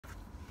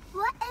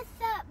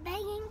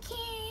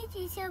kids,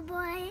 it's your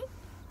boy.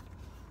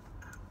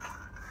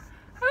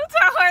 Who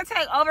told her to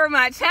take over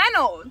my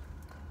channel?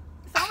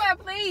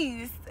 Somebody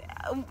please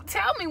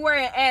tell me where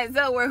it adds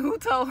up, where who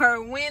told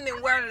her when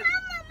and where. My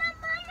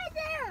mama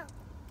there.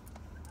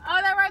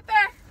 Oh, that right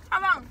there?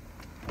 Come on.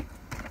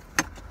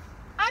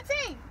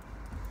 Auntie.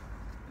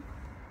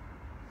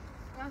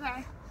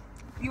 Okay.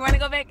 You want to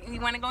go back?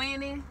 You want to go in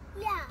then?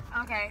 Yeah.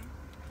 Okay.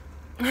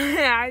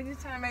 I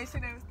just trying to make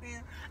sure they was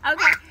still.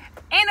 Okay.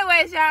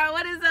 Anyways, y'all,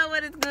 what is up?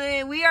 What is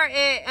good? We are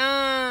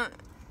at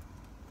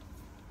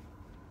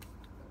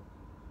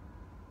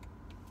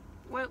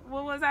what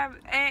was I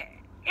at?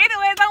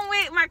 Anyways, I'm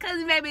with my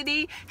cousin Baby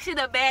Dee. She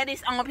the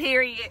baddest on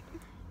period.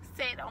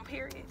 Say it on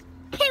period.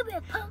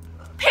 Period, po.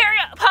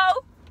 Period,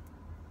 po.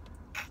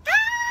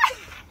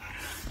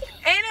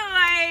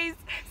 Anyways,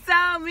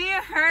 so me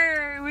and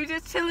her, we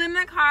just chilling in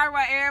the car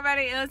while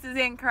everybody else is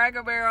in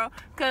Cracker Barrel.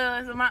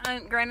 Cause my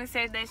aunt Granny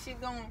said that she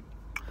gonna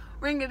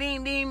ring a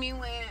ding ding me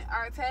when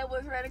our table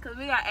is ready. Cause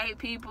we got 8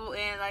 people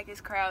and like it's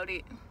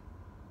crowded.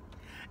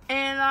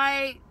 And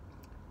like,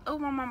 oh,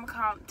 my mama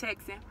called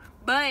texting,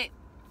 but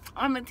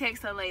I'm gonna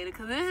text her later.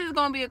 Cause this is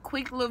gonna be a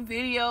quick little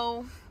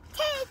video.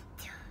 Take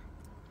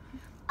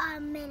a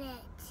minute.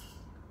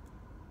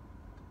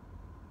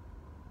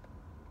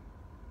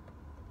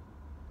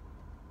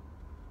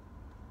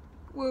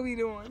 What we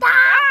doing?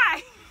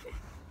 Bye.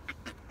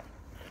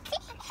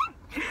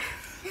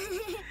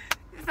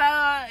 So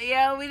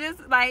yeah, we just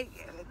like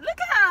look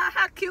at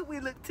how cute we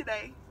look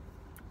today.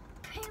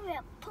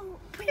 Period, po.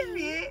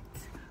 Period.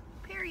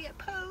 Period,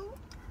 poo.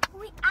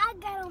 I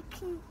got on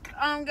pink.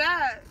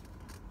 God.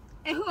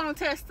 And who gonna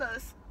test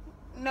us?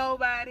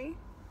 Nobody.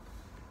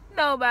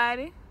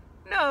 Nobody.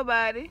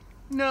 Nobody.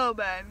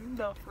 Nobody.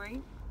 No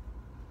free.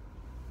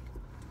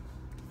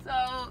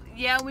 So,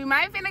 yeah, we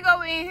might finna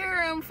go in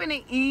here and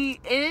finna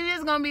eat. And it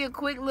is gonna be a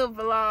quick little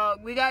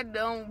vlog. We got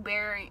Don't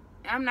Bury.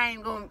 I'm not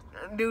even gonna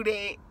do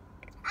that.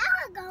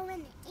 I'm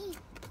going to eat.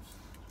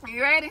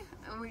 You ready?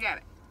 We got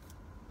it.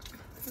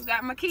 We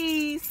got my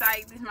keys.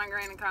 Like, this is my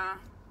granny car.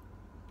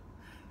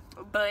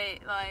 But,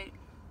 like,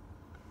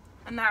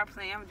 I'm not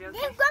playing. I'm joking.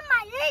 This got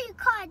my little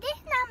car. This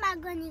is not my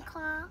granny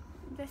car.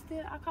 That's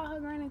still, I call her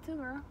granny too,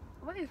 girl.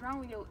 What is wrong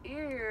with your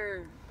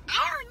ear?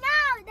 I don't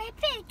know. They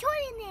put a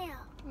toy in there.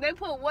 They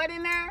put what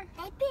in there?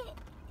 They put.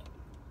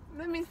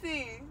 Let me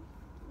see.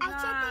 I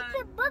said they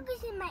put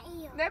boogers in my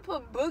ear. They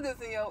put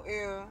boogers in your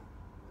ear.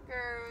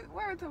 Girl,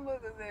 where are some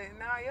boogers at?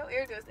 Nah, your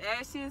ear just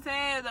ashy as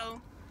hell, though.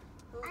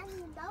 I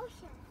need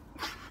lotion.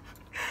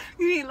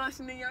 You need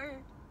lotion in your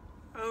ear?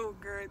 Oh,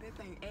 girl, that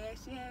thing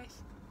ashy.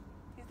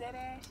 Is that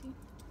ashy?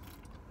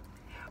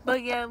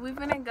 But, yeah, we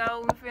finna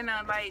go. We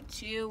finna, like,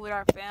 chill with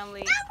our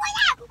family.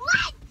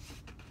 What?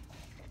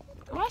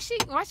 Why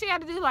she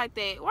gotta do like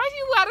that? Why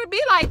you gotta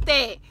be like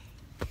that?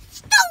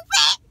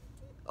 Stupid!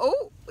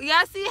 Oh,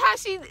 y'all see how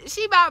she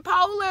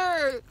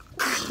bipolar?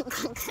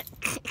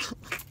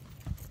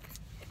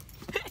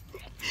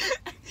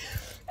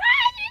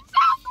 You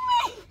choked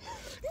me!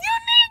 You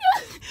nigga!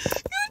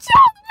 You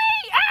choked me!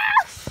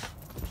 Ah!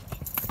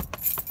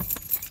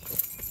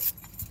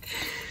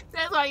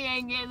 That's why you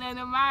ain't getting none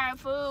of my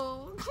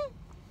food.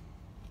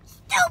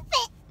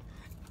 Stupid!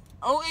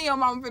 Oh, and your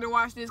mama finna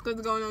watch this because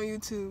it's going on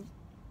YouTube.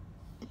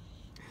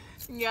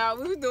 Yeah,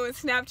 we was doing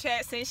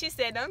Snapchats and she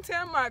said, don't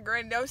tell my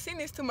granny, don't send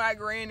this to my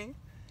granny.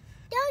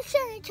 Don't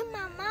send it to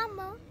my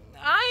mama.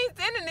 I ain't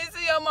sending this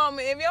to your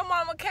mama. If your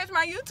mama catch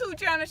my YouTube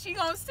channel, she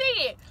gonna see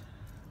it.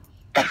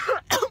 The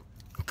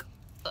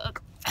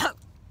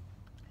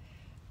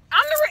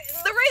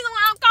reason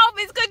why I'm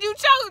coughing is because you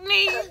choked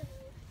me.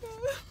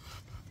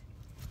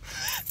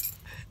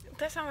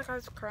 That sounded like I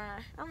was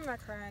crying. I'm not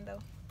crying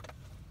though.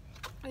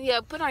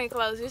 Yeah, put on your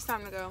clothes. It's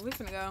time to go. We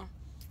finna go.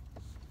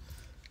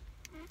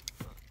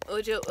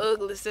 With your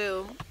ugly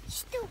self.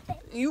 Stupid.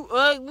 You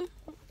ugly.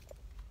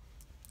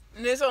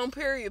 And it's on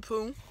period,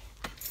 poo.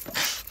 Back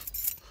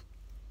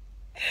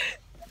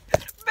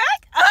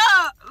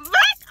up.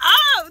 Back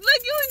up.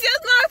 Look, you was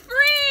just my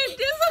friend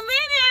just a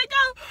minute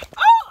ago.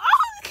 Oh.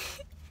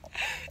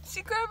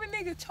 She grabbing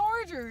nigga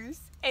chargers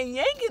and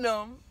yanking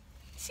them.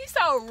 She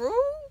so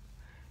rude.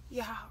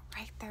 Y'all,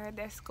 right there,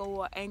 that's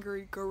called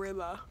angry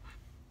gorilla.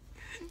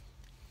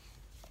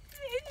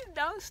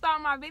 Don't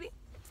stop my video.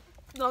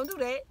 Don't do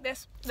that.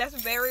 That's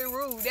very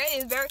rude. That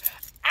is very.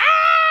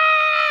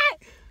 Ah!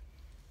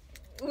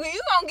 Well,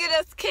 you gonna get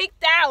us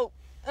kicked out,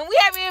 and we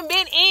haven't even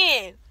been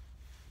in.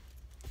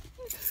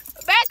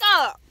 Back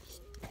up.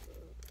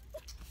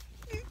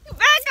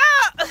 Back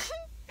up.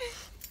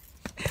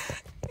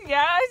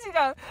 Yeah, she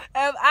go. If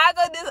I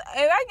get this,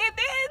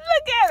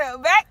 look at her.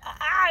 Back.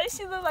 Ah,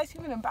 she look like she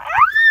finna buy.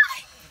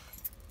 Ah!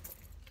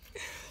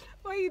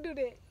 Why you do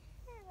that?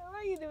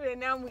 Why you do that?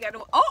 Now we gotta.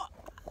 Oh.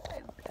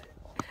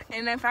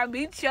 And if I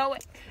beat your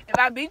butt,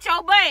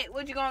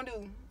 what you gonna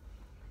do?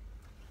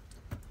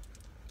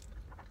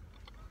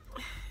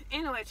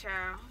 Anyway,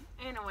 child.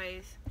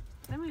 Anyways,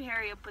 let me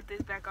hurry up, put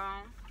this back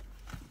on.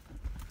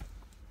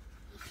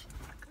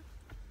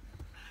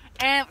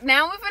 And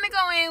now we finna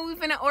go in. We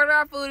finna order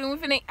our food and we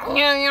finna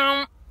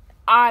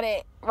all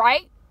that.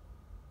 right?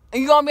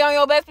 And you gonna be on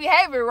your best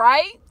behavior,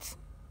 right?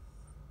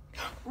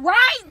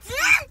 Right?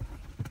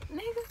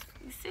 Nigga,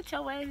 you sit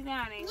your ass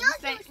down and You're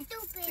so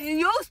stupid.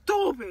 you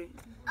stupid.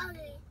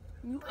 Okay.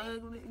 You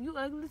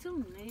ugly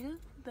too, nigga.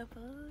 The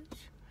fudge.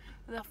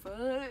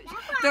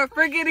 The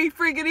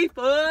friggity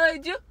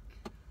fudge.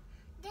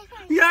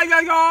 Yeah.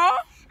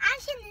 I'm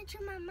sending it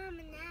to my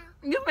mama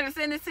now. You better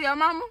send it to your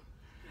mama?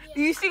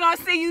 Yeah. She gonna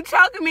see you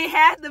choking me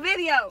half the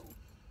video.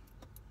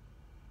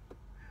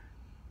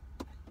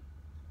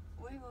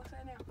 What you gonna say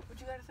now? What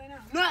you gotta say now?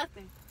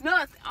 Nothing.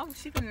 Oh,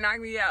 she finna knock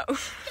me out.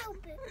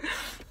 Stupid.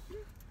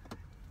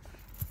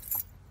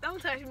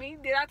 Don't touch me.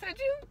 Did I touch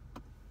you?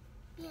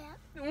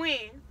 Yeah.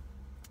 When?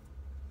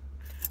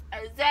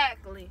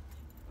 Exactly.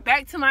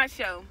 Back to my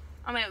show.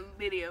 I'm at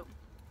video.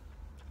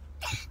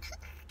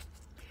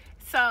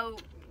 So,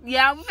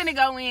 yeah, we're finna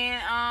go in.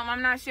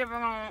 I'm not sure if we're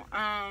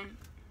gonna,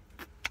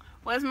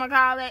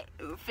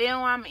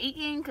 film while I'm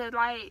eating, cause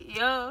like,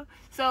 yeah.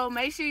 So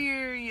make sure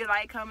you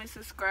like, comment,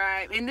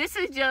 subscribe. And this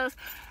is just,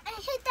 And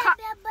hit that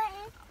bell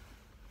button.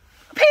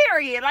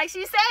 period, like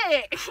she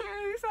said.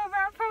 You so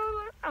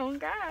bipolar. Oh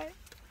God.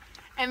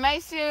 And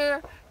make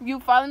sure you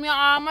follow me on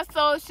all my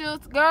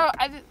socials. Girl,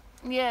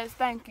 yes,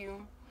 thank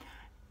you.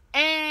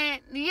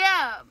 And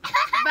yeah,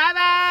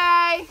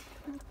 bye-bye.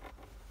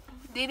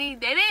 They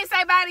didn't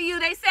say bye to you,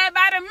 they said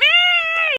bye to me.